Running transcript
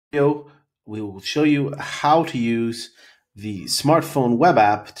video, we will show you how to use the smartphone web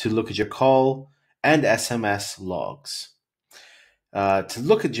app to look at your call and SMS logs. To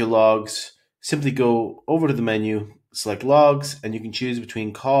look at your logs, simply go over to the menu, select logs, and you can choose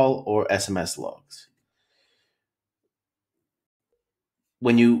between call or SMS logs.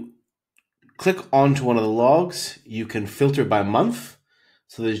 When you click onto one of the logs, you can filter by month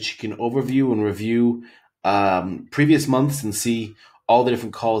so that you can overview and review previous months and see all the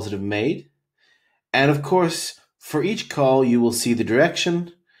different calls that have made. And of course, for each call, you will see the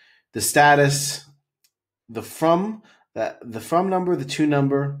direction, the status, the from number, the to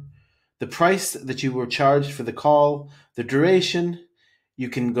number, the price that you were charged for the call, the duration. You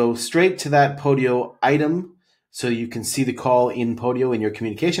can go straight to that Podio item so you can see the call in Podio in your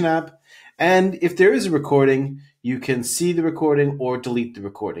communication app. And if there is a recording, you can see the recording or delete the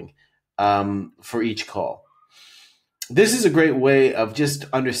recording for each call. This is a great way of just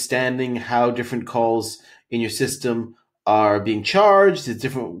understanding how different calls in your system are being charged. It's a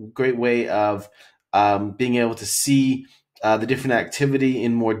great way of being able to see the different activity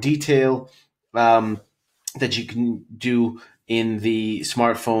in more detail that you can do in the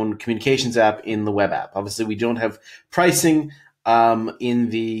smartphone communications app in the web app. Obviously, we don't have pricing in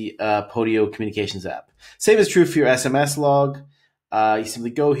the Podio communications app. Same is true for your SMS log. You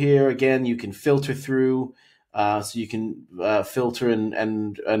simply go here. Again, you can filter through. So you can filter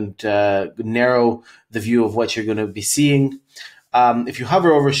and narrow the view of what you're going to be seeing. If you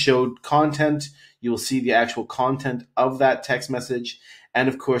hover over showed content, you will see the actual content of that text message. And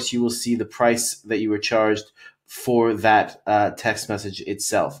of course, you will see the price that you were charged for that text message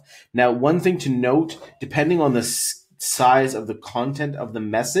itself. Now, one thing to note, depending on the size of the content of the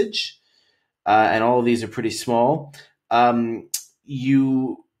message, and all of these are pretty small,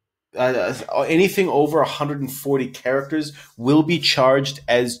 anything over 140 characters will be charged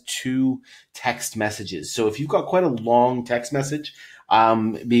as 2 text messages. So if you've got quite a long text message,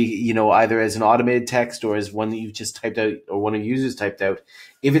 either as an automated text or as one that you've just typed out or one of your users typed out,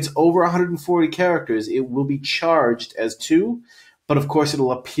 if it's over 140 characters, it will be charged as 2, but of course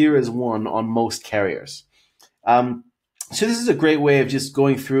it'll appear as 1 on most carriers. So this is a great way of just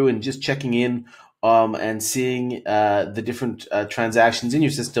going through and just checking in and seeing the different transactions in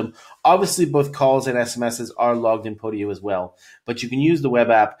your system. Obviously, both calls and SMSs are logged in Podio as well, but you can use the web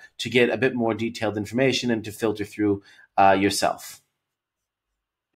app to get a bit more detailed information and to filter through yourself.